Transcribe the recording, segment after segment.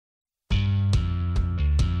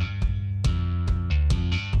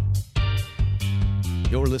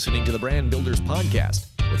You're listening to the Brand Builders Podcast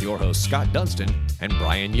with your hosts Scott Dunston and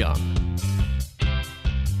Brian Young.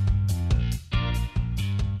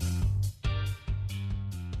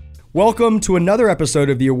 Welcome to another episode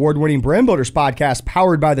of the award-winning Brand Builders Podcast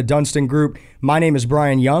powered by the Dunston Group. My name is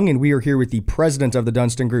Brian Young, and we are here with the president of the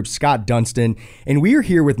Dunston Group, Scott Dunston, and we are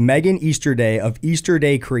here with Megan Easterday of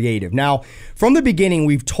Easterday Creative. Now, from the beginning,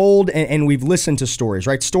 we've told and we've listened to stories,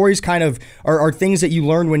 right? Stories kind of are things that you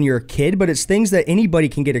learn when you're a kid, but it's things that anybody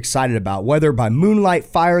can get excited about, whether by moonlight,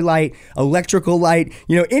 firelight, electrical light,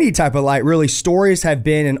 any type of light. Really, stories have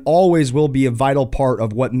been and always will be a vital part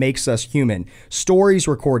of what makes us human. Stories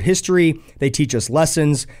record history, they teach us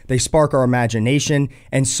lessons, they spark our imagination,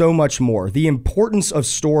 and so much more. The importance of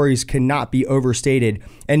stories cannot be overstated,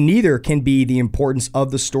 and neither can be the importance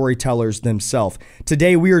of the storytellers themselves.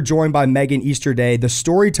 Today, we are joined by Megan Easterday, the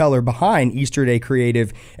storyteller behind Easterday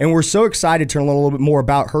Creative, and we're so excited to learn a little bit more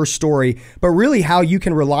about her story, but really how you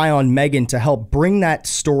can rely on Megan to help bring that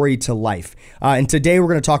story to life. And today, we're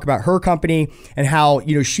going to talk about her company and how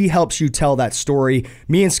she helps you tell that story.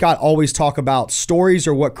 Me and Scott always talk about stories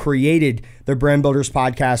are what created the Brand Builders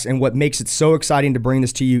Podcast and what makes it so exciting to bring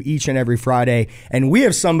this to you each and every Friday. And we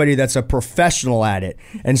have somebody that's a professional at it.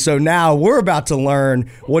 And so now we're about to learn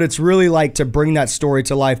what it's really like to bring that story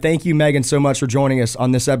to life. Thank you, Megan, so much for joining us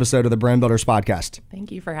on this episode of the Brand Builders Podcast.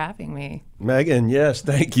 Thank you for having me. Megan, yes,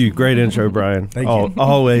 thank you. Great intro, Brian. Thank you.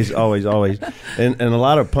 Always. And a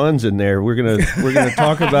lot of puns in there. We're gonna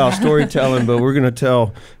talk about storytelling, but we're gonna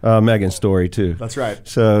tell Megan's story too. That's right.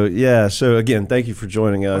 So again, thank you for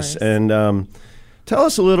joining us. And tell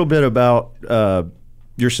us a little bit about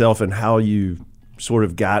yourself and how you sort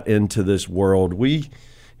of got into this world. We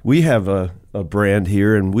have a brand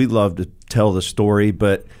here, and we love to tell the story,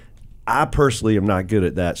 but I personally am not good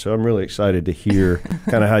at that. So I'm really excited to hear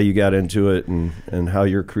kind of how you got into it and how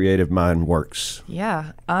your creative mind works.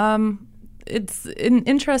 Yeah. It's an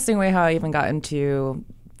interesting way how I even got into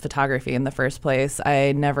photography in the first place.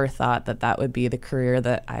 I never thought that would be the career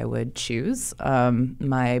that I would choose.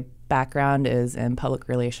 My background is in public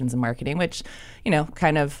relations and marketing, which,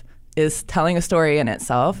 kind of is telling a story in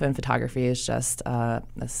itself, and photography is just a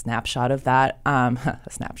snapshot of that. A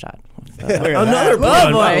snapshot. Another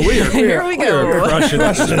oh boy! Here we go. We're crushing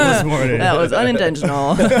this morning. That was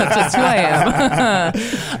unintentional. That's just who I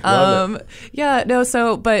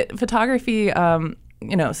am. But photography.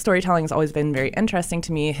 Storytelling has always been very interesting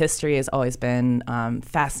to me. History has always been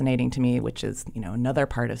fascinating to me, which is another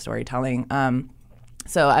part of storytelling.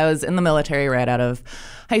 So I was in the military right out of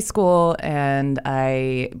high school, and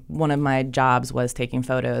one of my jobs was taking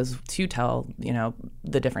photos to tell,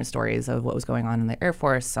 the different stories of what was going on in the Air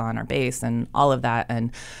Force, on our base, and all of that.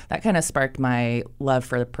 And that kind of sparked my love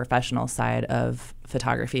for the professional side of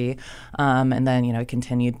photography. And then, I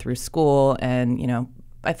continued through school, and,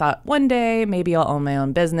 I thought one day maybe I'll own my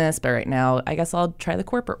own business, but right now I guess I'll try the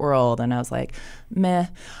corporate world. And I was like, meh.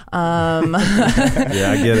 Yeah,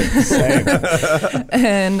 I get it. Same.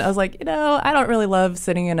 And I was like, I don't really love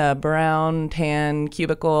sitting in a brown, tan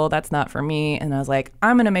cubicle. That's not for me. And I was like,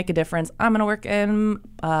 I'm going to make a difference. I'm going to work in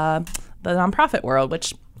the nonprofit world,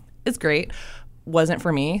 which is great. Wasn't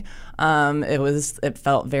for me. It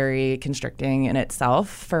felt very constricting in itself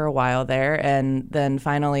for a while there, and then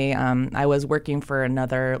finally I was working for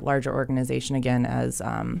another larger organization again as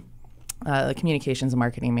a communications and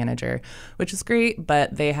marketing manager, which is great,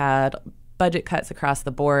 but they had budget cuts across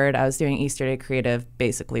the board. I was doing Easterday Creative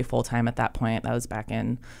basically full time at that point. That was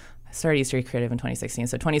I started Easterday Creative in 2016,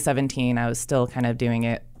 so 2017 I was still kind of doing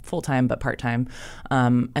it full-time but part-time,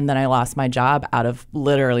 and then I lost my job out of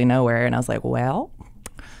literally nowhere, and I was like, well,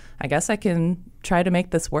 I guess I can try to make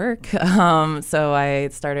this work. So I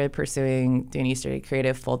started doing Easterday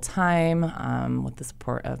Creative full-time with the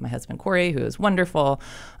support of my husband Corey, who is wonderful.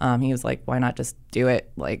 He was like, why not just do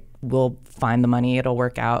it? Like, we'll find the money, it'll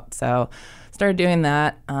work out. So started doing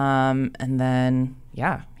that, and then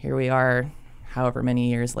here we are however many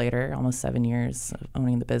years later, almost 7 years of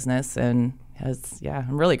owning the business, and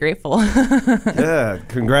I'm really grateful. Yeah,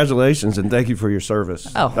 congratulations, and thank you for your service.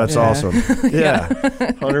 Oh, that's awesome. Yeah,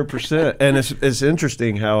 100%. And it's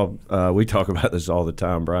interesting how we talk about this all the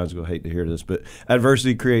time. Brian's going to hate to hear this, but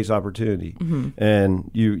adversity creates opportunity. Mm-hmm.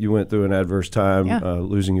 And you went through an adverse time,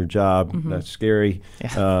 losing your job. Mm-hmm. That's scary,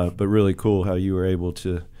 but really cool how you were able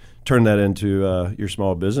to turn that into your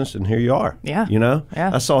small business, and here you are. Yeah.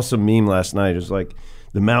 I saw some meme last night. It was like,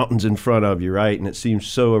 the mountain's in front of you, right? And it seems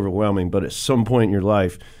so overwhelming, but at some point in your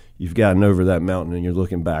life, you've gotten over that mountain and you're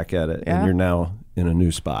looking back at it, and you're now in a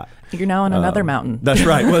new spot. You're now on another mountain. That's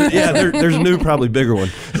right. Well, yeah, there's a new, probably bigger one.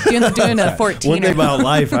 doing a 14. One thing about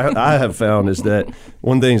life I have found is that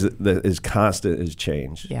one thing that is constant is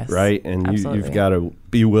change. Yes, right? And you've got to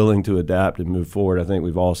be willing to adapt and move forward. I think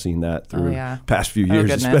we've all seen that through past few years,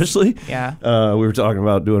 especially. Yeah. We were talking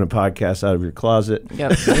about doing a podcast out of your closet.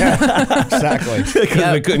 Yep. Yeah, exactly.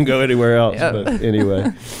 Because we couldn't go anywhere else. Yep. But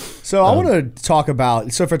anyway. So I want to talk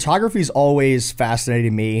about, photography is always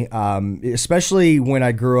fascinated me, especially when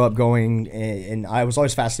I grew up going, and I was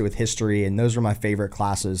always fascinated with history, and those were my favorite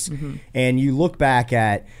classes. Mm-hmm. And you look back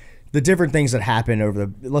at the different things that happened over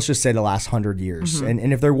let's just say the last 100 years. Mm-hmm.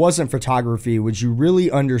 And if there wasn't photography, would you really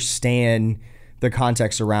understand the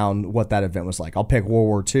context around what that event was like? I'll pick World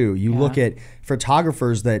War II. You look at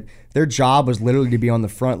photographers that their job was literally to be on the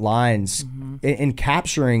front lines in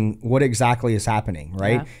capturing what exactly is happening,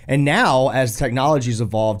 right? Yeah. And now, as technology's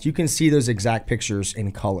evolved, you can see those exact pictures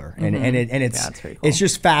in color, and it's cool. It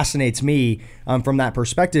just fascinates me from that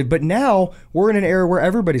perspective. But now we're in an era where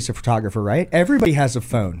everybody's a photographer, right? Everybody has a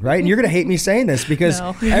phone, right? And you're gonna hate me saying this because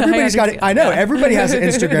everybody's got it. I know everybody has an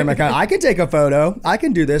Instagram account. I can take a photo. I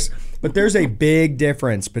can do this. But there's a big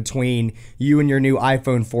difference between you and your new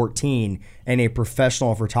iPhone 14 and a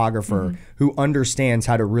professional photographer who understands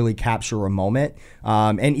how to really capture a moment.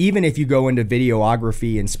 And even if you go into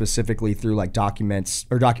videography and specifically through like documents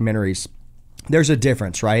or documentaries, there's a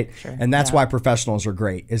difference, right? Sure. And that's why professionals are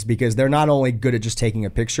great, is because they're not only good at just taking a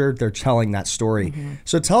picture, they're telling that story.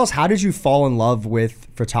 So tell us, how did you fall in love with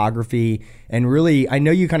photography? And really, I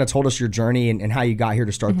know you kind of told us your journey and how you got here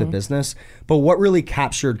to start the business, but what really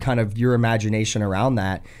captured kind of your imagination around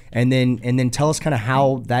that? And then tell us kind of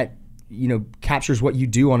how that, captures what you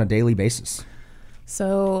do on a daily basis.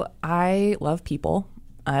 So I love people.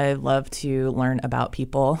 I love to learn about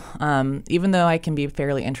people. Even though I can be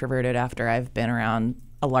fairly introverted after I've been around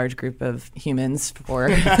a large group of humans for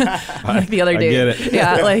the other day. I get it.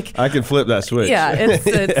 Yeah, like I can flip that switch. Yeah,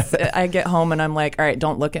 it's I get home and I'm like, all right,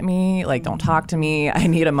 don't look at me, like don't talk to me. I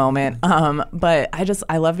need a moment. But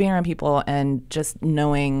I love being around people and just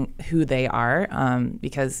knowing who they are,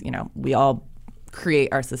 because we all create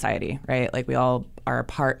our society, right? Like we all are a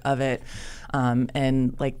part of it.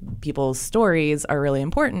 And like people's stories are really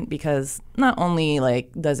important because not only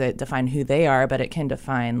like does it define who they are, but it can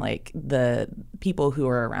define like the people who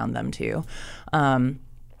are around them too.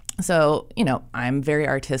 So, I'm very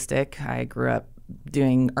artistic. I grew up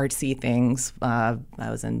doing artsy things. I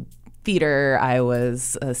was in theater.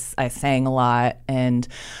 I sang a lot, and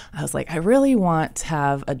I was like, I really want to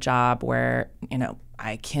have a job where,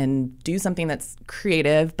 I can do something that's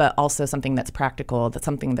creative, but also something that's practical, that's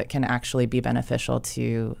something that can actually be beneficial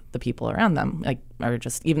to the people around them, like, or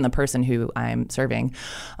just even the person who I'm serving.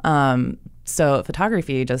 So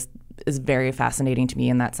photography just is very fascinating to me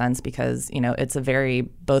in that sense because, it's a very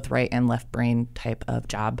both right and left brain type of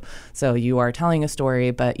job. So you are telling a story,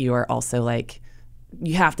 but you are also like,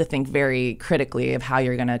 you have to think very critically of how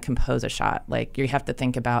you're going to compose a shot. Like you have to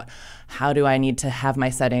think about, how do I need to have my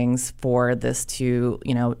settings for this to,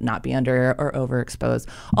 not be under or overexposed,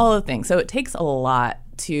 all the things. So it takes a lot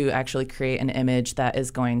to actually create an image that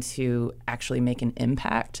is going to actually make an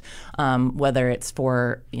impact, whether it's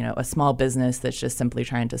for, a small business that's just simply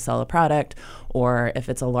trying to sell a product, or if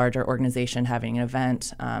it's a larger organization having an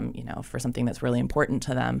event, for something that's really important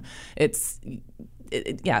to them.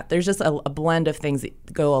 There's just a blend of things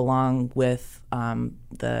that go along with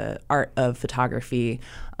the art of photography.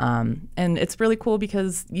 And it's really cool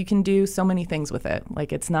because you can do so many things with it.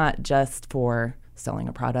 Like it's not just for selling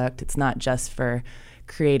a product. It's not just for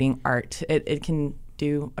creating art. It can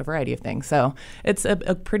do a variety of things. So it's a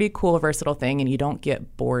pretty cool, versatile thing, and you don't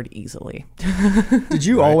get bored easily. Did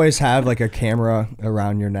you always have like a camera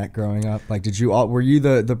around your neck growing up? Like, were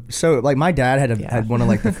you so like my dad had one of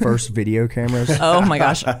like the first video cameras. Oh my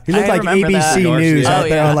gosh. He looked like ABC News out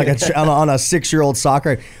there on like on a 6-year-old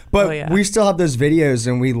soccer. But we still have those videos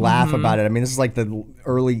and we laugh about it. I mean, this is like the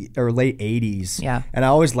early or late 80s. Yeah. And I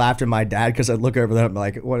always laughed at my dad because I'd look over there and be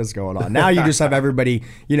like, what is going on? Now you just have everybody,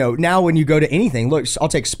 now when you go to anything, look, I'll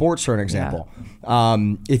take sports for an example. Yeah.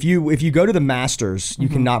 If you go to the Masters, you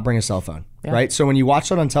cannot bring a cell phone, right? So when you watch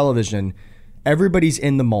that on television, everybody's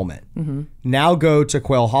in the moment. Now go to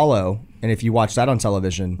Quail Hollow, and if you watch that on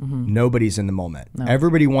television, nobody's in the moment. No.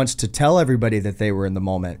 Everybody wants to tell everybody that they were in the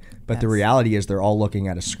moment, but the reality is they're all looking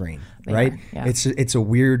at a screen, right? Yeah. It's a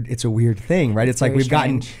weird thing, right? It's like we've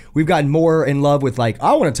gotten more in love with like,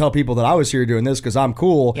 I want to tell people that I was here doing this because I'm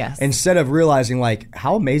cool, instead of realizing like,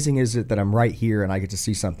 how amazing is it that I'm right here and I get to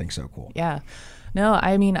see something so cool. Yeah. No,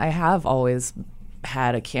 I mean, I have always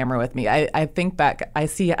had a camera with me. I think back, I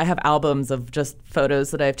have albums of just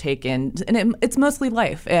photos that I've taken, and it's mostly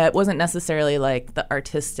life. It wasn't necessarily like the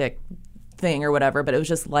artistic thing or whatever, but it was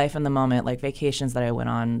just life in the moment, like vacations that I went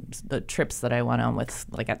on, the trips that I went on with,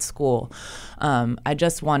 like at school. I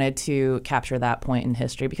just wanted to capture that point in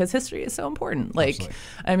history because history is so important. Like, absolutely.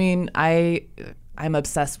 I mean, I'm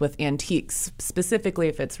obsessed with antiques, specifically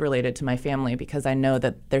if it's related to my family, because I know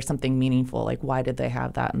that there's something meaningful. Like, why did they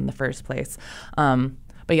have that in the first place?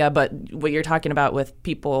 But what you're talking about with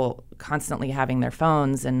people constantly having their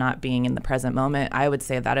phones and not being in the present moment, I would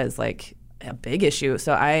say that is like a big issue.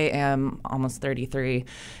 So I am almost 33,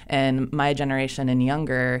 and my generation and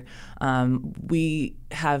younger, we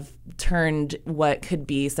have turned what could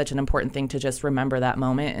be such an important thing to just remember that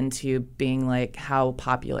moment into being like, how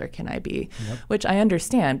popular can I be? Yep. Which I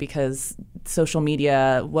understand, because social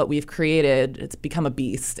media, what we've created, it's become a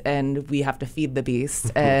beast, and we have to feed the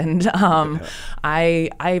beast. And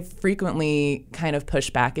I frequently kind of push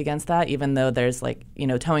back against that, even though there's like,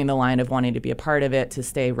 towing the line of wanting to be a part of it to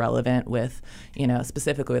stay relevant with,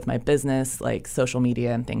 specifically with my business, like social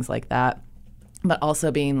media and things like that. But also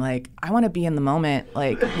being like, I want to be in the moment.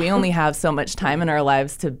 Like, we only have so much time in our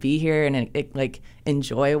lives to be here and like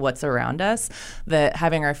enjoy what's around us, that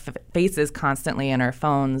having our faces constantly in our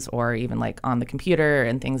phones or even like on the computer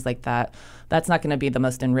and things like that, that's not going to be the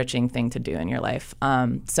most enriching thing to do in your life.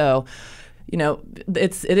 So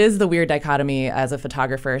it is the weird dichotomy as a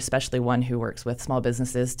photographer, especially one who works with small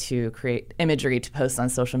businesses, to create imagery to post on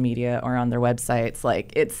social media or on their websites.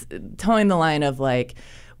 Like, it's towing the line of like,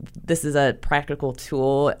 this is a practical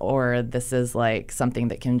tool, or this is like something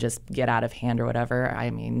that can just get out of hand or whatever. I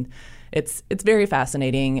mean, it's very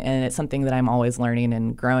fascinating, and it's something that I'm always learning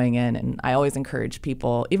and growing in. And I always encourage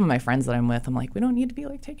people, even my friends that I'm with, I'm like, we don't need to be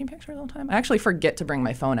like taking pictures all the time. I actually forget to bring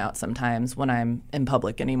my phone out sometimes when I'm in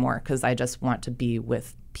public anymore, because I just want to be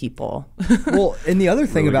with people. Well, and the other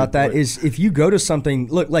thing about that is, if you go to something,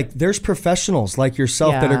 look, like there's professionals like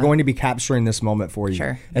yourself that are going to be capturing this moment for you.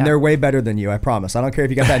 Sure. And they're way better than you, I promise. I don't care if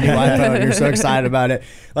you got that new iPhone and you're so excited about it.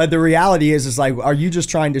 Like, the reality is like, are you just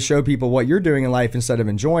trying to show people what you're doing in life instead of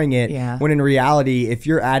enjoying it? Yeah. When in reality, if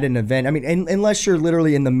you're at an event, I mean, unless you're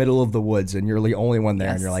literally in the middle of the woods and you're the only one there,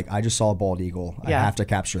 and you're like, I just saw a bald eagle. I have to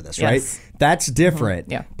capture this, right? That's different.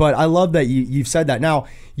 Yeah. But I love that you've said that. Now,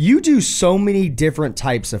 you do so many different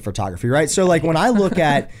types of photography, right? So like, when I look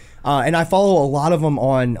at, and I follow a lot of them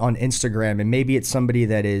on Instagram, and maybe it's somebody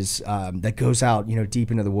that is that goes out, deep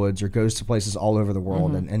into the woods or goes to places all over the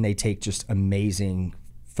world, and they take just amazing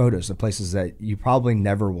photos of places that you probably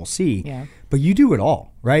never will see. Yeah. But you do it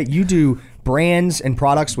all, right? You do brands and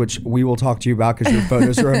products, which we will talk to you about because your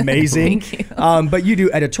photos are amazing. Thank you. But you do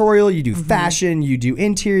editorial, you do fashion, you do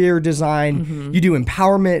interior design, you do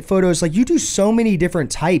empowerment photos. Like, you do so many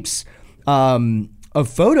different types of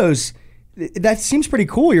photos. That seems pretty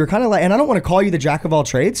cool. You're kind of like, and I don't want to call you the jack of all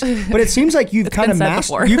trades, but it seems like you've kind of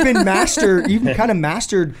mastered. You've kind of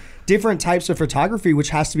mastered different types of photography,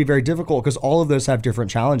 which has to be very difficult because all of those have different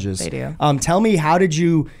challenges. They do. Tell me, how did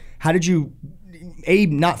you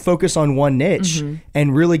not focus on one niche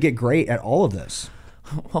and really get great at all of this?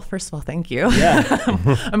 Well, first of all, thank you. Yeah.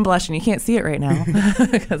 I'm blushing. You can't see it right now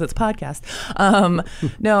because it's a podcast.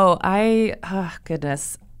 No,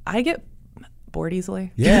 goodness, I get bored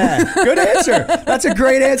easily. Yeah, good answer. That's a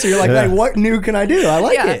great answer. You're like, what new can I do? I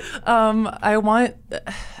like it.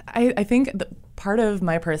 I think part of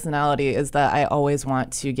my personality is that I always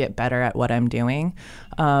want to get better at what I'm doing.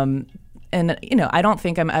 And I don't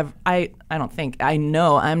think I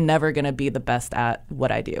know I'm never going to be the best at what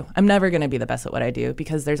I do. I'm never going to be the best at what I do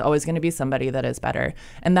because there's always going to be somebody that is better.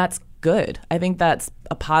 And that's good. I think that's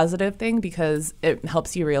a positive thing because it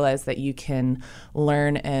helps you realize that you can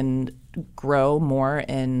learn and grow more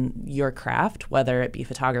in your craft, whether it be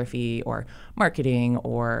photography or marketing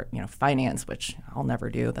or, finance, which I'll never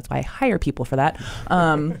do. That's why I hire people for that.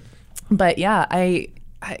 But yeah,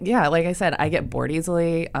 like I said, I get bored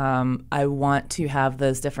easily. I want to have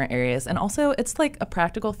those different areas. And also, it's like a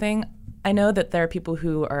practical thing. I know that there are people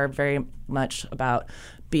who are very much about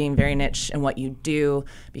being very niche in what you do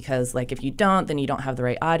because, like, if you don't, then you don't have the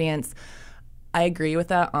right audience. I agree with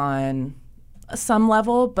that on some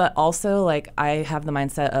level, but also, like, I have the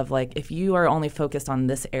mindset of, like, if you are only focused on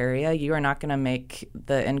this area, you are not going to make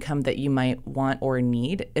the income that you might want or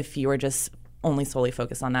need if you are just only solely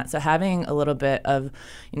focused on that. So having a little bit of,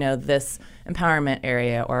 this empowerment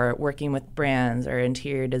area or working with brands or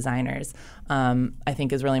interior designers, I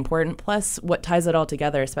think is really important. Plus, what ties it all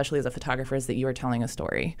together, especially as a photographer, is that you are telling a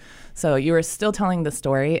story. So you are still telling the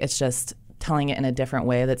story. It's just telling it in a different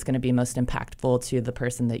way that's going to be most impactful to the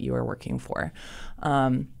person that you are working for.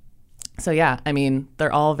 So yeah, I mean,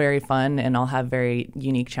 they're all very fun and all have very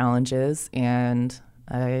unique challenges, and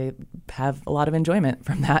I have a lot of enjoyment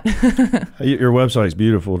from that. Your website's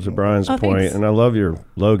beautiful, to Brian's point, thanks. and I love your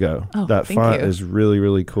logo. That thank font you. is really,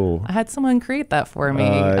 really cool. I had someone create that for me.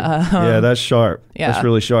 Yeah, that's sharp. Yeah. That's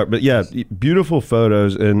really sharp. But yeah, beautiful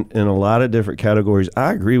photos in a lot of different categories.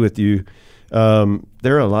 I agree with you. There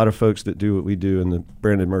are a lot of folks that do what we do in the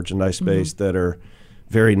branded merchandise space that are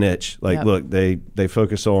very niche. Like, Yep. look, they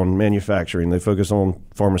focus on manufacturing. They focus on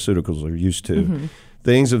pharmaceuticals, or used to.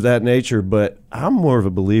 Things of that nature. But I'm more of a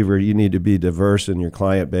believer you need to be diverse in your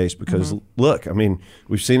client base because, look, I mean,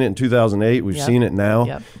 we've seen it in 2008. We've Yep. seen it now.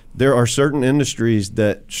 Yep. There are certain industries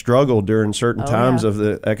that struggle during certain times yeah. of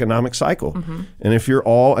the economic cycle. And if you're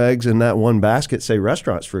all eggs in that one basket, say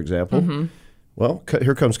restaurants, for example, well,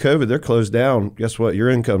 here comes COVID. They're closed down. Guess what? Your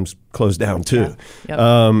income's closed down too.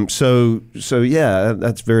 Yeah. Yep. So yeah,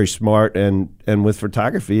 that's very smart. And with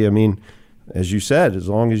photography, I mean, as you said, as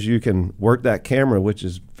long as you can work that camera, which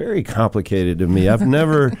is very complicated to me. I've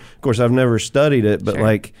never studied it, but Sure.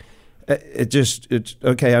 like, it's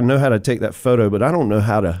okay. I know how to take that photo, but I don't know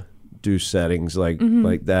how to do settings like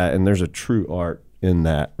that. And there's a true art in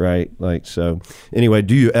that, right? Like, so anyway,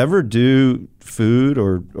 do you ever do food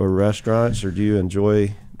or restaurants, or do you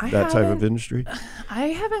enjoy that type of industry? I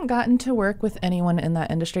haven't gotten to work with anyone in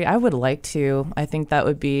that industry. I would like to. I think that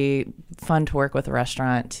would be fun to work with a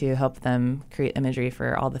restaurant to help them create imagery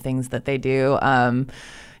for all the things that they do.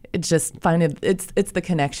 It's just it's the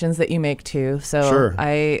connections that you make too. So Sure.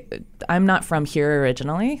 I'm not from here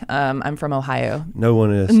originally. I'm from Ohio. No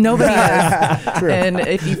one is. Nobody is. And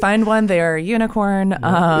if you find one, they are a unicorn.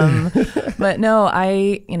 But no,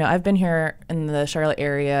 I've been here in the Charlotte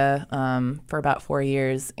area for about 4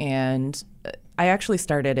 years, and I actually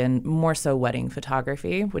started in more so wedding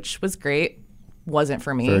photography, which was great. Wasn't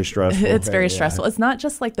for me. Very stressful. It's very stressful. It's not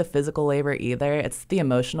just like the physical labor either. It's the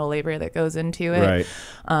emotional labor that goes into it. Right.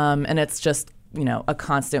 And it's just, a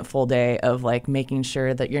constant full day of like making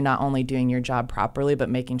sure that you're not only doing your job properly, but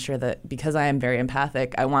making sure that, because I am very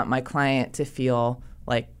empathic, I want my client to feel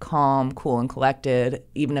like calm, cool, and collected,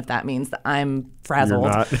 even if that means that I'm frazzled.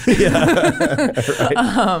 You're not. Yeah.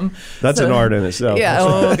 Right. That's an art in itself. Yeah.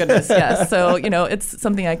 Oh goodness. Yeah. So it's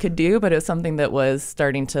something I could do, but it was something that was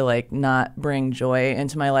starting to like not bring joy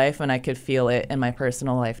into my life, and I could feel it in my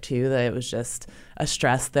personal life too. That it was just a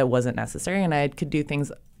stress that wasn't necessary, and I could do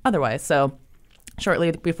things otherwise. So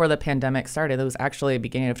shortly before the pandemic started, it was actually the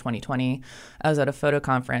beginning of 2020, I was at a photo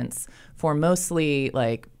conference for mostly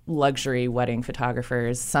like luxury wedding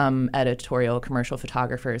photographers. Some editorial commercial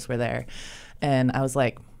photographers were there. And I was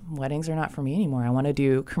like, weddings are not for me anymore. I want to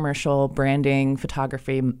do commercial branding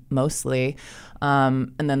photography mostly.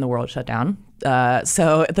 And then the world shut down.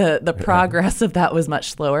 So the progress of that was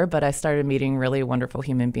much slower, but I started meeting really wonderful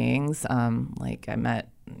human beings. Like I met,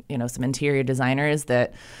 some interior designers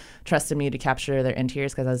that trusted me to capture their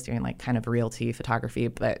interiors because I was doing like kind of realty photography,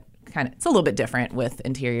 but it's a little bit different with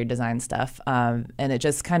interior design stuff. And it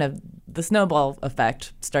just kind of, the snowball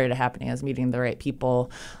effect started happening. I was meeting the right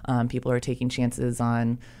people. People were taking chances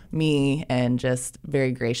on me, and just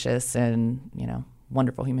very gracious and,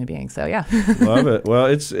 wonderful human beings. So yeah. Love it. Well,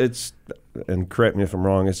 it's, and correct me if I'm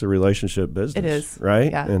wrong, it's a relationship business. It is. Right?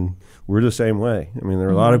 Yeah. And we're the same way. I mean, there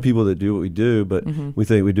are a lot of people that do what we do, but we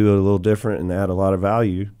think we do it a little different and add a lot of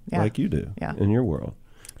value like you do in your world.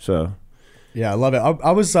 So. Yeah, I love it.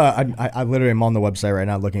 I was I literally am on the website right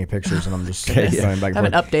now looking at pictures, and I'm just going back and forth. I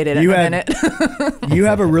haven't updated it in a minute. You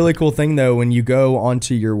have a really cool thing though. When you go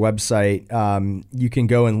onto your website, you can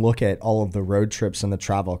go and look at all of the road trips and the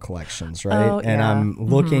travel collections, right? Oh, and yeah. I'm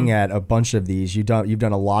looking at a bunch of these. You've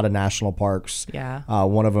done a lot of national parks. Yeah.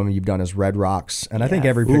 One of them you've done is Red Rocks, and I think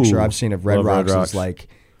every picture I've seen of Red Rocks is like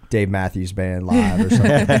Dave Matthews Band live or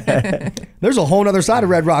something. There's a whole other side of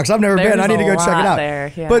Red Rocks. I've never been. I need to go check it out.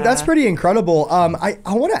 There, yeah. But that's pretty incredible. I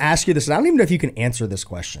want to ask you this, and I don't even know if you can answer this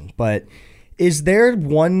question, but is there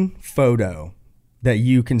one photo that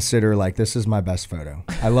you consider like, this is my best photo?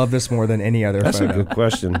 I love this more than any other That's photo. a good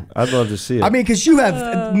question. I'd love to see it. I mean, because you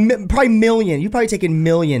have you've probably taken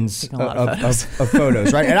millions of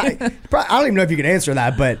photos, right? And I don't even know if you can answer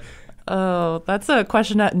that, but Oh, that's a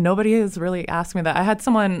question that nobody has really asked me that.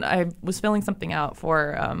 I was filling something out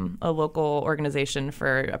for a local organization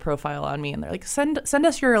for a profile on me, and they're like, send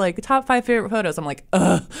us your like top 5 favorite photos. I'm like,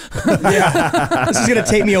 ugh. Yeah, this is going to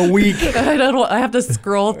take me a week. I have to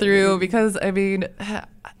scroll through because, I mean,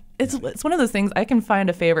 it's one of those things. I can find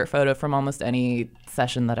a favorite photo from almost any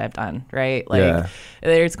session that I've done, right? Like,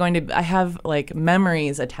 I have like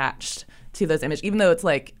memories attached to those images, even though it's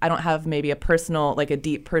like I don't have maybe a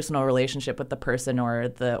deep personal relationship with the person or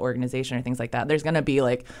the organization or things like that. There's going to be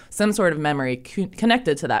like some sort of memory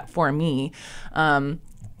connected to that for me.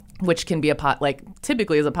 Which can be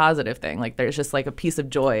typically is a positive thing. Like there's just like a piece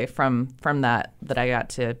of joy from that I got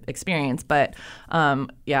to experience. But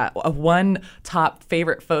one top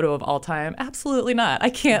favorite photo of all time, absolutely not.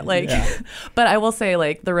 I can't but I will say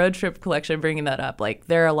like the road trip collection, bringing that up, like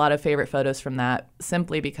there are a lot of favorite photos from that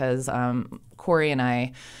simply because Corey and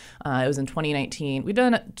I, it was in 2019. We've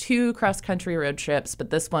done 2 cross-country road trips,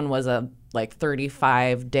 but this one was a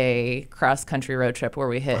 35-day cross-country road trip where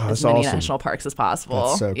we hit as many national parks as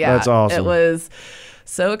possible. That's awesome. It was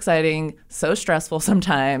so exciting, so stressful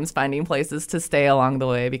sometimes finding places to stay along the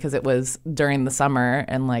way because it was during the summer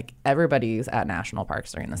and like everybody's at national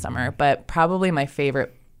parks during the summer. But probably my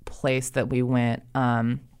favorite place that we went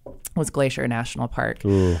was Glacier National Park.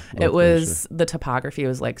 Ooh, it was Glacier. The topography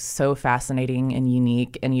was like so fascinating and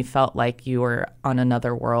unique, and you felt like you were on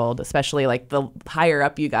another world, especially like the higher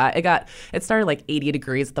up you got. It started like 80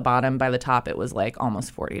 degrees at the bottom. By the top it was like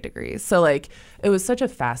almost 40 degrees. So like it was such a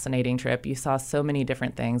fascinating trip. You saw so many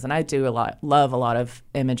different things, and I love a lot of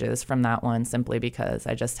images from that one simply because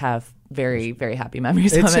I just have very, very happy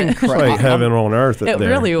memories of it. It's incredible. It's like heaven on earth. It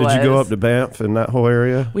really was. Did you go up to Banff in that whole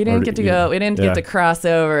area? We didn't get to go. We didn't get to cross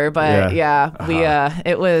over, but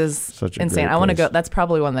it was such a insane. great I want to place. go. That's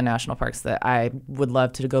probably one of the national parks that I would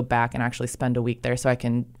love to go back and actually spend a week there so I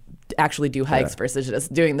can actually do hikes versus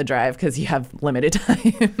just doing the drive because you have limited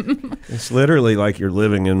time. It's literally like you're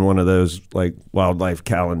living in one of those like wildlife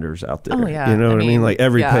calendars out there. Oh, yeah. You know what I mean? Like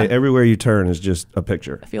everywhere you turn is just a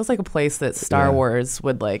picture. It feels like a place that Star Wars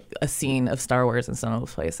would like a scene of Star Wars in some of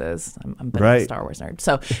those places. I'm a bit of a Star Wars nerd.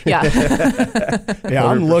 So yeah. Yeah,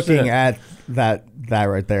 I'm looking at that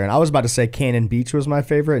right there, and I was about to say Cannon Beach was my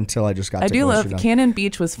favorite until I just got to Glacier love Cannon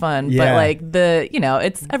Beach was fun, but like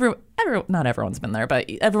it's not everyone's been there, but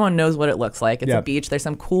everyone knows what it looks like. It's a beach. There's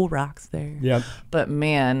some cool rocks there. Yep. But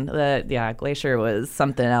man, Glacier was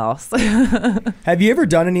something else. Have you ever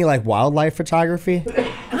done any like wildlife photography?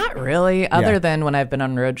 Not really, other than when I've been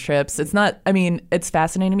on road trips. It's not, I mean, it's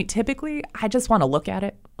fascinating to me. Typically, I just want to look at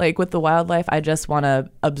it. Like with the wildlife, I just want to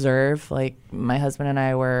observe. Like my husband and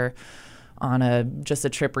I were on a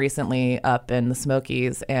trip recently up in the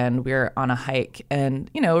Smokies, and we were on a hike, and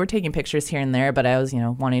we're taking pictures here and there, but I was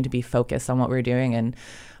wanting to be focused on what we were doing, and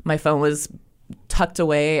my phone was tucked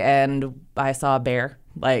away, and I saw a bear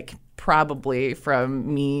like probably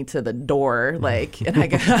from me to the door, like, and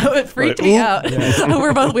it freaked me out.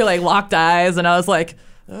 We like locked eyes, and I was like,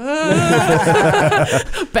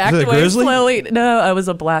 backed away grizzly? slowly. No, I was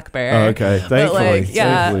a black bear. Oh, okay, thankfully.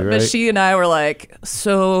 Thankfully, right? But she and I were like,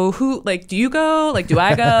 so who? Like, do you go? Like, do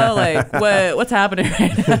I go? Like, what's happening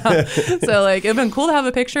right now? So like, it'd been cool to have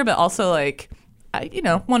a picture, but also like, I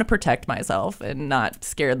want to protect myself and not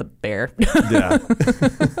scare the bear.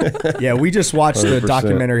 Yeah, we just watched the 100%.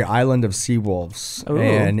 documentary Island of Seawolves,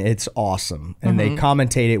 and it's awesome. And they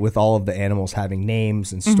commentate it with all of the animals having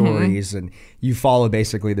names and stories, and you follow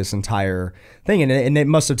basically this entire thing. And it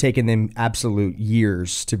must have taken them absolute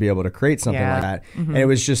years to be able to create something like that. And it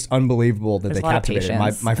was just unbelievable that they captivated.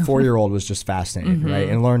 My 4-year-old was just fascinated, right,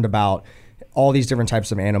 and learned about all these different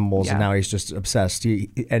types of animals, and now he's just obsessed.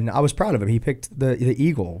 And I was proud of him. He picked the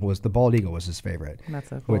eagle. The bald eagle was his favorite. That's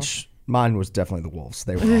so cool. Which mine was definitely the wolves.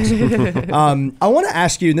 They were awesome. I want to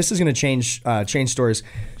ask you, and this is going to change stories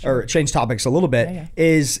or change topics a little bit.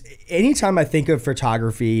 Is anytime I think of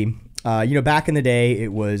photography, back in the day,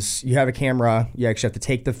 it was you have a camera, you actually have to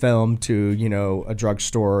take the film to a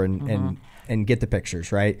drugstore and get the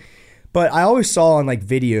pictures, right? But I always saw on like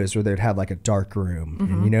videos where they'd have like a dark room,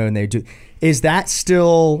 and they do. Is that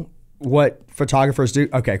still what photographers do?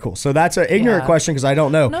 Okay, cool. So that's an ignorant question because I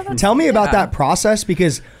don't know. No, Tell me about that process,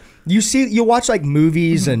 because you'll watch like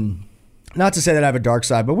movies and not to say that I have a dark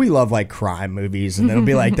side, but we love like crime movies, and it'll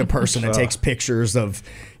be like the person that takes pictures of,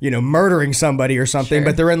 murdering somebody or something,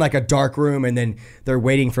 but they're in like a dark room and then they're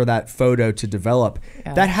waiting for that photo to develop.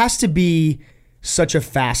 Yeah. That has to be such a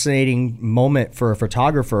fascinating moment for a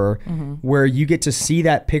photographer where you get to see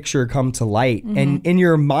that picture come to light, and in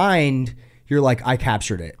your mind you're like, I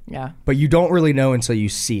captured it. Yeah. But you don't really know until you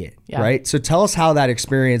see it, right? So tell us how that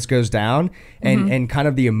experience goes down and kind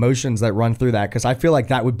of the emotions that run through that, because I feel like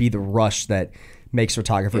that would be the rush that makes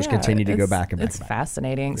photographers continue to go back and back. It's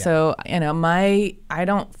fascinating. Yeah. So, I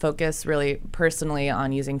don't focus really personally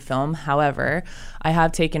on using film. However, I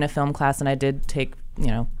have taken a film class, and I did take,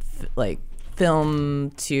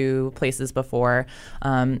 film to places before.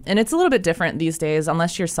 And it's a little bit different these days,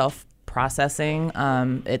 unless you're processing,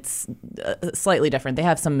 it's slightly different. They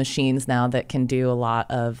have some machines now that can do a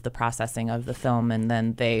lot of the processing of the film, and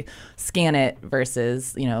then they scan it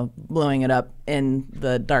versus, blowing it up in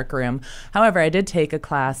the dark room. However, I did take a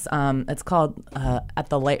class. It's called at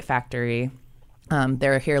the Light Factory.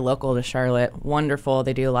 They're here local to Charlotte. Wonderful.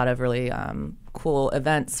 They do a lot of really cool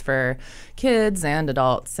events for kids and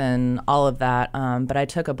adults and all of that. But I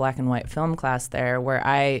took a black and white film class there where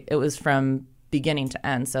it was from beginning to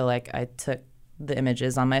end. So I took the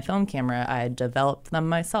images on my film camera. I developed them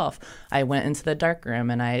myself. I went into the dark room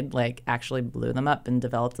and I actually blew them up and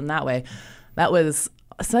developed them that way. That was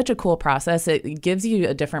such a cool process. It gives you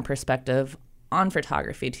a different perspective on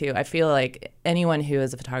photography too. I feel like anyone who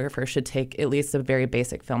is a photographer should take at least a very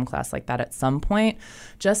basic film class like that at some point,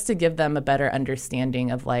 just to give them a better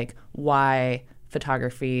understanding of why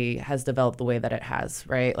photography has developed the way that it has,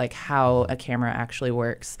 right? How a camera actually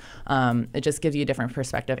works. It just gives you a different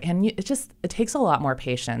perspective. And it takes a lot more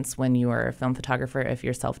patience when you are a film photographer if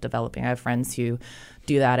you're self-developing. I have friends who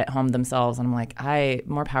do that at home themselves, and I'm like,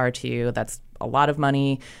 more power to you. That's a lot of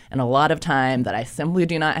money and a lot of time that I simply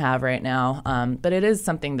do not have right now. But it is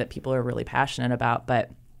something that people are really passionate about.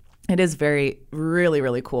 But it is really,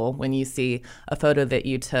 really cool when you see a photo that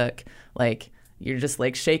you took, you're just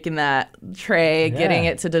shaking that tray, getting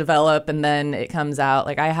it to develop, and then it comes out.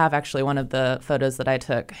 I have actually one of the photos that I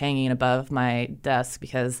took hanging above my desk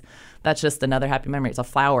because that's just another happy memory. It's a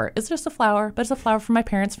flower. It's just a flower, but it's a flower from my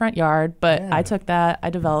parents' front yard. But I took that, I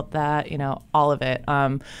developed that, all of it.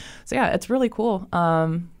 So yeah, it's really cool.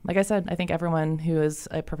 Like I said, I think everyone who is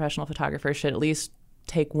a professional photographer should at least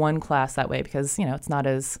take one class that way because, it's not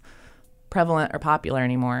as prevalent or popular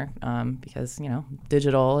anymore because,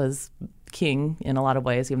 digital is king in a lot of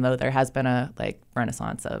ways, even though there has been a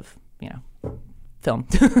renaissance of, film.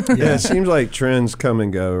 Yeah, it seems like trends come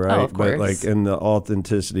and go, right? Oh, of course. But and the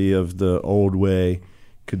authenticity of the old way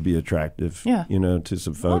could be attractive, to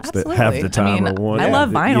some folks that have the time or want. I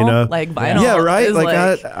love vinyl, vinyl. Yeah, right.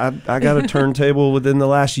 I got a turntable within the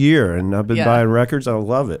last year, and I've been buying records. I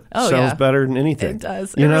love it. Oh, sounds better than anything. It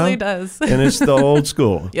does. It really does. And it's the old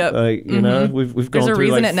school. Yep. We've gone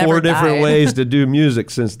through 4 different ways to do music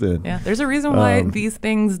since then. Yeah, there's a reason why these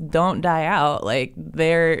things don't die out.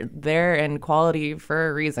 They're there in quality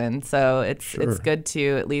for a reason. So it's good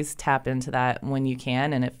to at least tap into that when you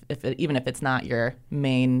can, and even if it's not your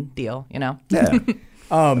main deal, Yeah.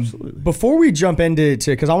 Before we jump into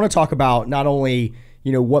because I want to talk about not only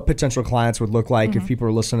what potential clients would look like if people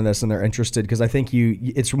are listening to this and they're interested, because I think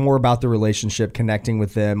it's more about the relationship, connecting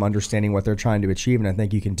with them, understanding what they're trying to achieve, and I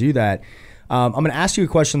think you can do that. I'm going to ask you a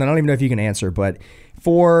question that I don't even know if you can answer, but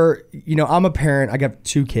I'm a parent. I got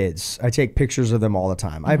 2 kids. I take pictures of them all the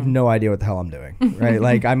time. I have no idea what the hell I'm doing,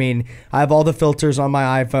 right? I have all the filters on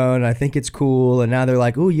my iPhone, and I think it's cool. And now they're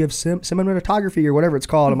like, "Oh, you have cinematography or whatever it's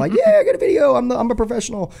called." I'm like, "Yeah, I got a video. I'm a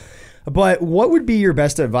professional." But what would be your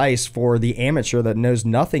best advice for the amateur that knows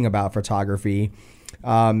nothing about photography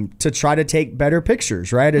to try to take better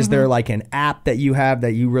pictures, right? Is there an app that you have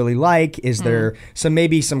that you really like? Is there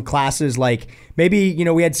maybe some classes maybe,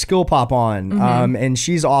 we had Skill Pop on and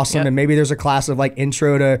she's awesome. And maybe there's a class of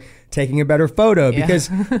intro to taking a better photo because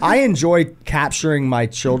I enjoy capturing my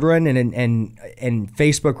children and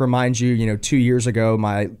Facebook reminds you, 2 years ago,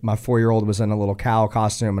 my 4-year-old was in a little cow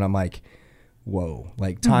costume and I'm like, whoa,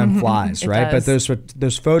 time flies, right? But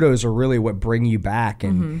those photos are really what bring you back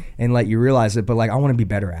and let you realize it. But I want to be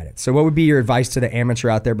better at it. So what would be your advice to the amateur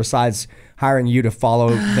out there besides hiring you to follow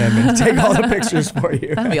them and take all the pictures for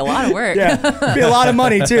you? That'd be a lot of work. It'd be a lot of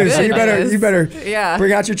money too. So you better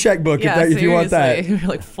bring out your checkbook if you want that. You're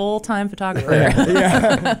full-time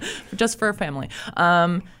photographer. Just for a family.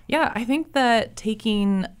 I think that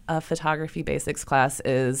taking a photography basics class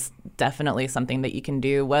is definitely something that you can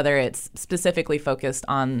do, whether it's specifically focused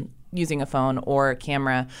on using a phone or a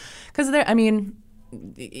camera. Because the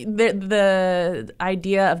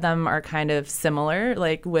idea of them are kind of similar.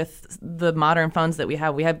 With the modern phones that we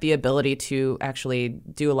have the ability to actually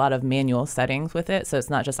do a lot of manual settings with it. So it's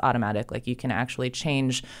not just automatic. You can actually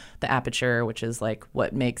change the aperture, which is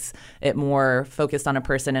what makes it more focused on a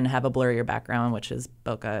person and have a blurrier background, which is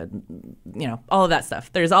bokeh, all of that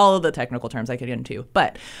stuff. There's all of the technical terms I could get into.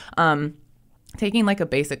 But taking a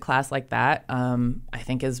basic class like that, I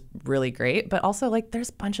think is really great. But also there's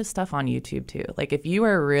a bunch of stuff on YouTube too. If you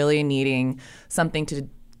are really needing something to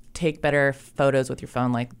take better photos with your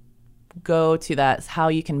phone, go to that, how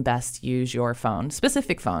you can best use your phone,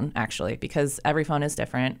 specific phone actually, because every phone is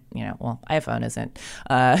different. iPhone isn't,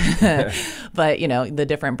 but the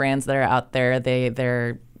different brands that are out there,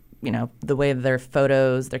 they're the way their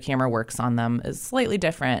photos, their camera works on them is slightly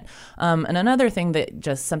different. And another thing that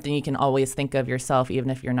just something you can always think of yourself, even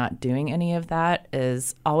if you're not doing any of that,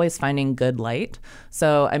 is always finding good light.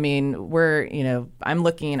 So, I mean, I'm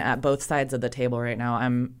looking at both sides of the table right now.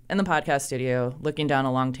 I'm in the podcast studio looking down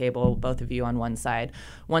a long table, both of you on one side.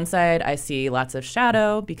 One side, I see lots of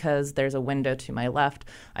shadow because there's a window to my left.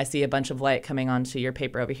 I see a bunch of light coming onto your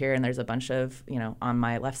paper over here, and there's a bunch of, on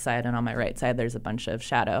my left side and on my right side, there's a bunch of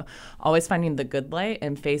shadow. Always finding the good light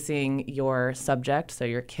and facing your subject, so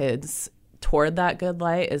your kids, toward that good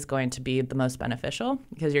light is going to be the most beneficial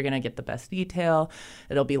because you're going to get the best detail.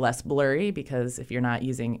 It'll be less blurry because if you're not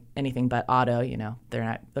using anything but auto,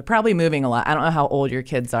 they're probably moving a lot. I don't know how old your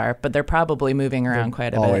kids are, but they're probably moving around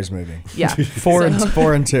quite a bit. Always moving. Yeah. Four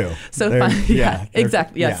and two. So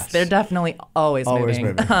exactly. Yes. They're definitely always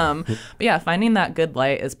moving. But yeah, finding that good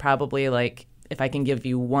light is probably like, if I can give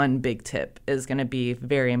you one big tip, is going to be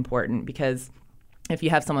very important because if you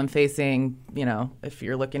have someone facing, if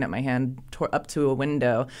you're looking at my hand up to a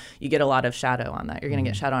window, you get a lot of shadow on that. You're going to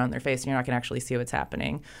get shadow on their face and you're not going to actually see what's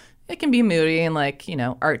happening. It can be moody and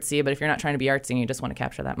artsy, but if you're not trying to be artsy and you just want to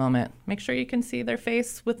capture that moment, make sure you can see their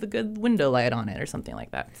face with the good window light on it or something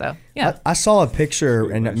like that. So, yeah. I saw a picture,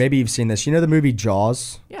 and maybe you've seen this. You know the movie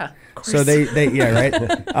Jaws? Yeah, of course. So they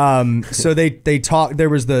right? So they talked, there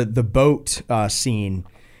was the boat scene,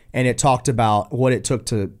 and it talked about what it took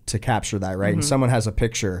to capture that, right? Mm-hmm. And someone has a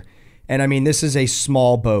picture. And I mean, this is a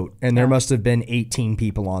small boat, and there must have been 18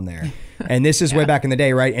 people on there. And this is way back in the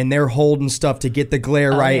day, right? And they're holding stuff to get the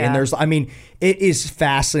glare right. Yeah. And it is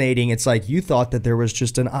fascinating. It's like you thought that there was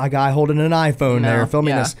just a guy holding an iPhone there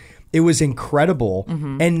filming this. It was incredible.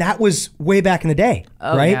 Mm-hmm. And that was way back in the day,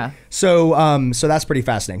 right? Yeah. So that's pretty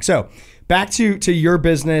fascinating. So back to your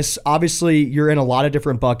business. Obviously, you're in a lot of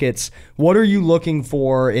different buckets. What are you looking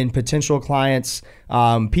for in potential clients,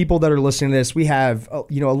 people that are listening to this? We have a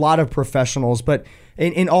lot of professionals, but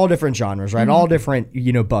in all different genres, right? Mm-hmm. All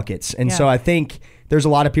different buckets. And so I think there's a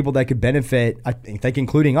lot of people that could benefit, I think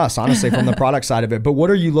including us, honestly, from the product side of it. But what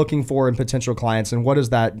are you looking for in potential clients, and what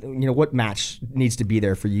is that, what match needs to be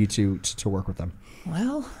there for you to work with them?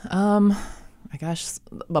 Well, my gosh,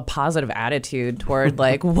 a positive attitude toward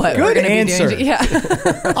what Good we're going answer. to be doing.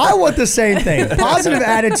 Yeah. I want the same thing. Positive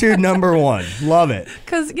attitude number one. Love it.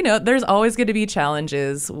 Because, there's always going to be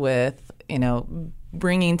challenges with,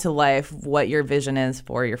 bringing to life what your vision is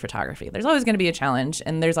for your photography. There's always going to be a challenge,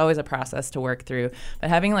 and there's always a process to work through. But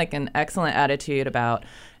having an excellent attitude about,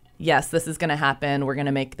 yes, this is going to happen. We're going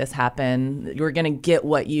to make this happen. You're going to get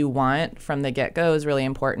what you want from the get-go is really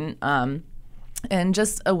important. And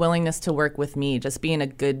just a willingness to work with me, just being a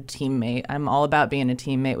good teammate. I'm all about being a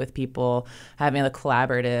teammate with people, having a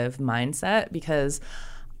collaborative mindset, because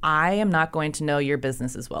I am not going to know your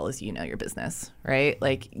business as well as you know your business, right?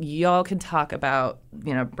 Y'all can talk about,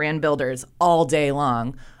 brand builders all day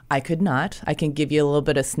long. I could not. I can give you a little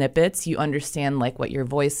bit of snippets. You understand what your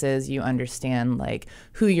voice is. You understand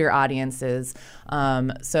who your audience is.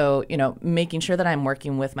 So, making sure that I'm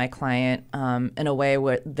working with my client in a way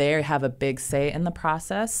where they have a big say in the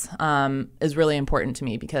process is really important to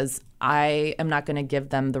me, because I am not going to give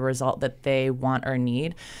them the result that they want or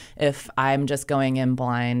need if I'm just going in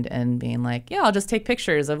blind and being I'll just take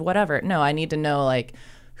pictures of whatever. No, I need to know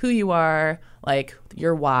who you are,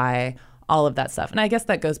 your why, all of that stuff. And I guess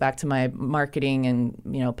that goes back to my marketing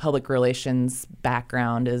and, public relations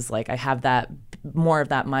background, is I have that more of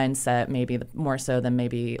that mindset, maybe more so than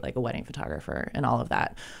maybe a wedding photographer and all of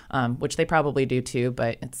that, which they probably do too,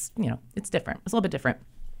 but it's, it's different. It's a little bit different.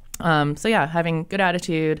 So yeah, having good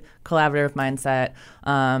attitude, collaborative mindset,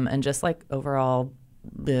 and just overall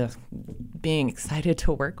being excited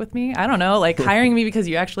to work with me. I don't know, hiring me because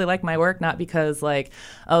you actually like my work, not because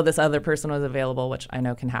this other person was available, which I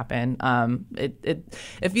know can happen.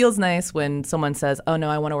 It feels nice when someone says, oh no,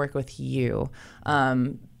 I want to work with you,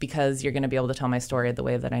 because you're going to be able to tell my story the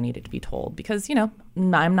way that I need it to be told. Because,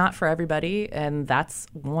 I'm not for everybody, and that's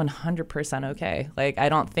 100% okay. I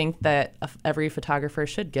don't think that every photographer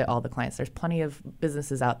should get all the clients. There's plenty of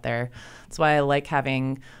businesses out there. That's why I like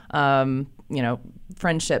having,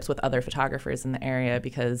 friendships with other photographers in the area,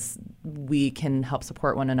 because we can help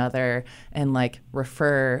support one another and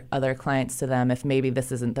refer other clients to them if maybe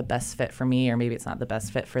this isn't the best fit for me, or maybe it's not the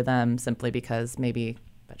best fit for them, simply because maybe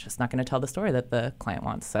that's just not going to tell the story that the client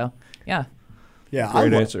wants. So, yeah. Yeah,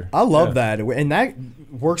 great answer. I love that, and that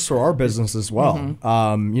works for our business as well.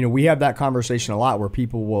 Mm-hmm. We have that conversation a lot where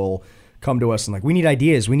people will come to us and we need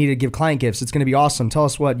ideas. We need to give client gifts. It's going to be awesome. Tell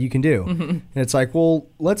us what you can do. Mm-hmm. And it's well,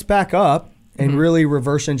 let's back up and really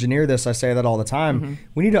reverse engineer this. I say that all the time.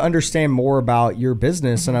 We need to understand more about your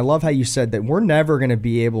business. And I love how you said that we're never going to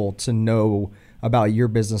be able to know about your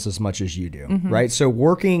business as much as you do, right? So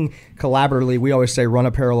working collaboratively, we always say run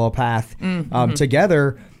a parallel path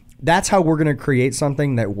together. That's how we're going to create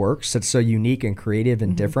something that works, that's so unique and creative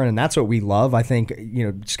and different. And that's what we love. I think,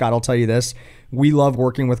 Scott, I'll tell you this. We love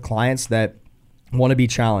working with clients that want to be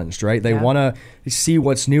challenged, right? They want to see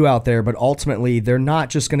what's new out there, but ultimately they're not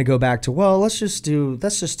just going to go back to, well, let's just do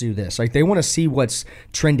this. Like they want to see what's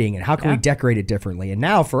trending and how can we decorate it differently. And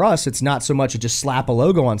now for us, it's not so much to just slap a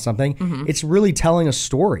logo on something. It's really telling a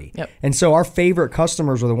story. And so our favorite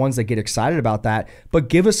customers are the ones that get excited about that, but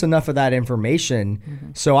give us enough of that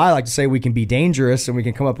information. So I like to say we can be dangerous and we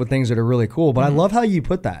can come up with things that are really cool. But I love how you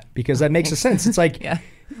put that, because that makes a sense. It's like,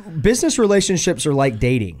 business relationships are like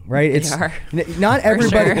dating, right? It's not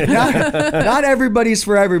everybody. Not everybody's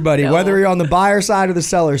for everybody. No. Whether you're on the buyer side or the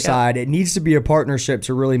seller side, it needs to be a partnership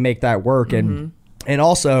to really make that work. And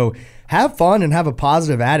also have fun and have a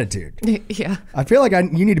positive attitude. I feel like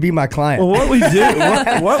you need to be my client. Well, what we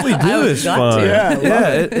do is fun.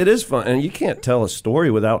 It is fun, and you can't tell a story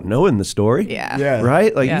without knowing the story.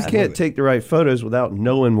 Right? Like you can't take the right photos without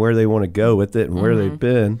knowing where they want to go with it and where they've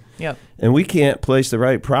been. And we can't place the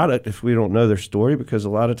right product if we don't know their story, because a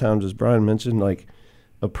lot of times, as Brian mentioned, like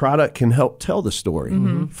a product can help tell the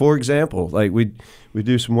story. For example, like we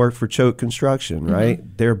do some work for Choke Construction, right?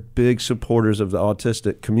 They're big supporters of the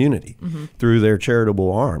autistic community through their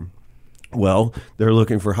charitable arm. Well, they're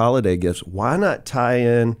looking for holiday gifts. Why not tie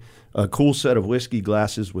in a cool set of whiskey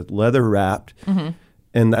glasses with leather wrapped?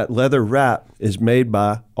 And that leather wrap is made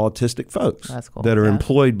by autistic folks that are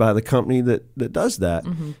employed by the company that does that.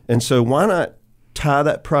 And so why not tie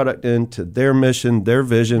that product into their mission, their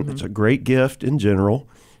vision? It's a great gift in general,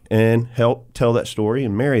 and help tell that story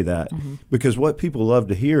and marry that. Because what people love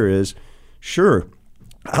to hear is, sure,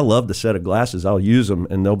 I love the set of glasses. I'll use them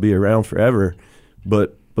and they'll be around forever.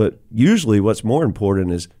 But usually what's more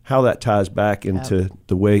important is how that ties back into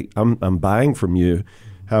the way I'm buying from you.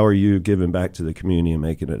 How are you giving back to the community and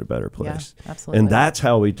making it a better place? Absolutely. And that's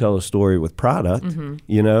how we tell a story with product, and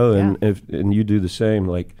you do the same.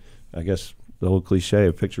 Like, I guess the old cliche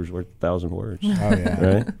of pictures worth 1,000 words.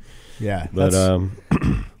 Right? But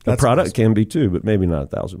the product can be too, but maybe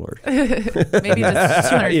not 1,000 words. Maybe just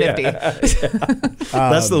 250.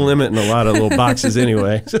 That's the limit in a lot of little boxes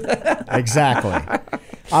anyway. Exactly.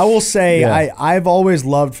 I will say I've always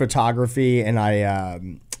loved photography, and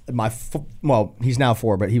he's now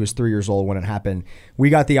 4, but he was 3 years old when it happened. We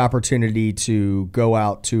got the opportunity to go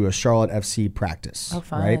out to a Charlotte FC practice. Oh,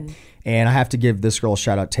 fun. Right? And I have to give this girl a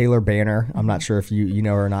shout out, Taylor Banner. I'm not sure if you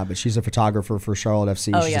know her or not, but she's a photographer for Charlotte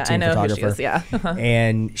FC. Oh, she's a team I know photographer. who she is,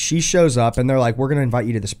 And she shows up and they're like, we're going to invite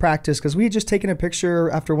you to this practice, because we had just taken a picture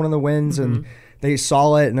after one of the wins and they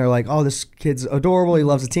saw it and they're like, oh, this kid's adorable. He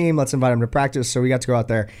loves the team. Let's invite him to practice. So we got to go out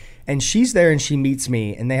there. And she's there and she meets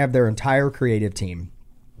me, and they have their entire creative team,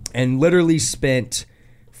 and literally spent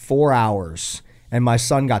 4 hours. And my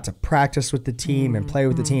son got to practice with the team and play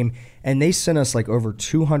with the team. And they sent us like over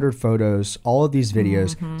 200 photos, all of these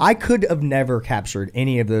videos. I could have never captured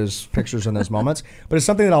any of those pictures in those moments, but it's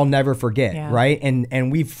something that I'll never forget, right?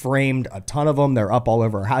 And we've framed a ton of them. They're up all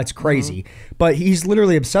over our house. It's crazy. But he's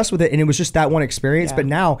literally obsessed with it, and it was just that one experience. But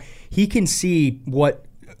now he can see what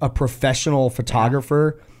a professional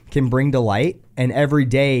photographer can bring to light. And every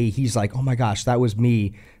day he's like, oh my gosh, that was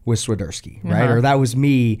me with Swiderski, right? Or that was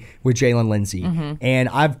me with Jalen Lindsay. And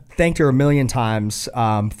I've thanked her a million times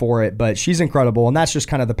for it, but she's incredible. And that's just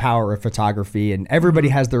kind of the power of photography. And everybody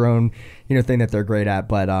has their own, thing that they're great at.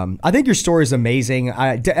 But I think your story is amazing.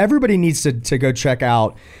 Everybody needs to go check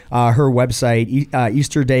out her website,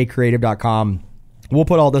 easterdaycreative.com. We'll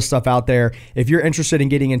put all this stuff out there. If you're interested in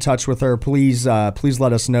getting in touch with her, please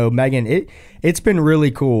let us know. Megan, it's been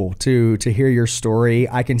really cool to hear your story.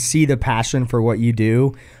 I can see the passion for what you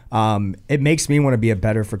do. It makes me want to be a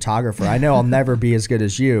better photographer. I know I'll never be as good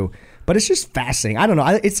as you, but it's just fascinating. I don't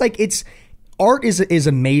know. Art is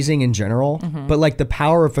amazing in general, but like the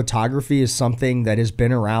power of photography is something that has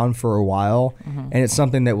been around for a while, and it's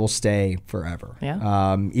something that will stay forever.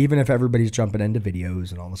 Even if everybody's jumping into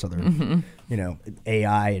videos and all this other,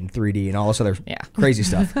 AI and 3D and all this other crazy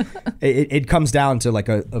stuff. It comes down to like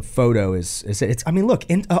a photo it's. I mean, look,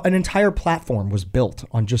 an entire platform was built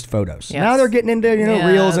on just photos. Now they're getting into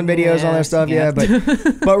reels and videos and all that stuff.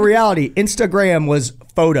 But reality, Instagram was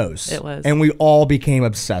photos. It was, and we all became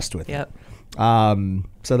obsessed with it.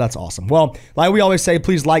 So that's awesome. Well, like we always say,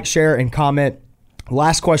 please like, share, and comment.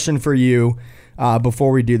 Last question for you.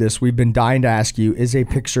 before we do this, we've been dying to ask you, is a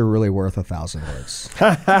picture really worth 1,000 words?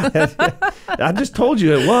 I just told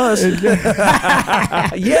you it was.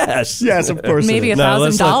 Yes. Yes, of course. Maybe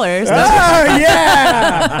 $1,000. Oh,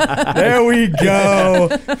 yeah. There we go.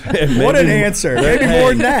 What an answer. Maybe more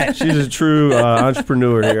than that. She's a true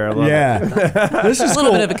entrepreneur here. I love it. This is A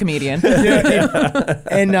little cool. bit of a comedian.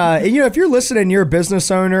 And if you're listening, you're a business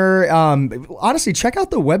owner. Honestly, check out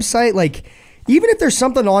the website. Like, even if there's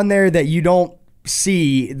something on there that you don't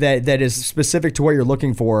see that is specific to what you're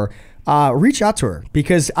looking for, reach out to her,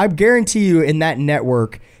 because I guarantee you in that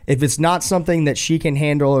network, if it's not something that she can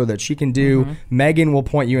handle or that she can do, Megan will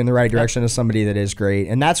point you in the right direction to somebody that is great.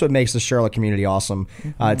 And that's what makes the Charlotte community awesome.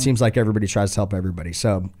 It seems like everybody tries to help everybody.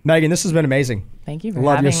 So, Megan, this has been amazing. Thank you for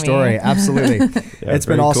Love having your story. me. Absolutely. It's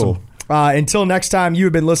been very awesome. cool. Until next time, you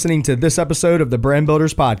have been listening to this episode of the Brand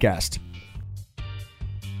Builders Podcast.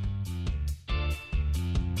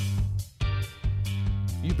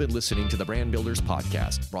 You've been listening to the Brand Builders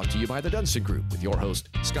Podcast, brought to you by the Dunston Group with your host,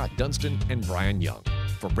 Scott Dunston and Brian Young.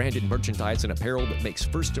 For branded merchandise and apparel that makes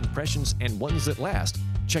first impressions and ones that last,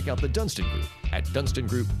 check out the Dunston Group at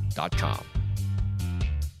dunstongroup.com.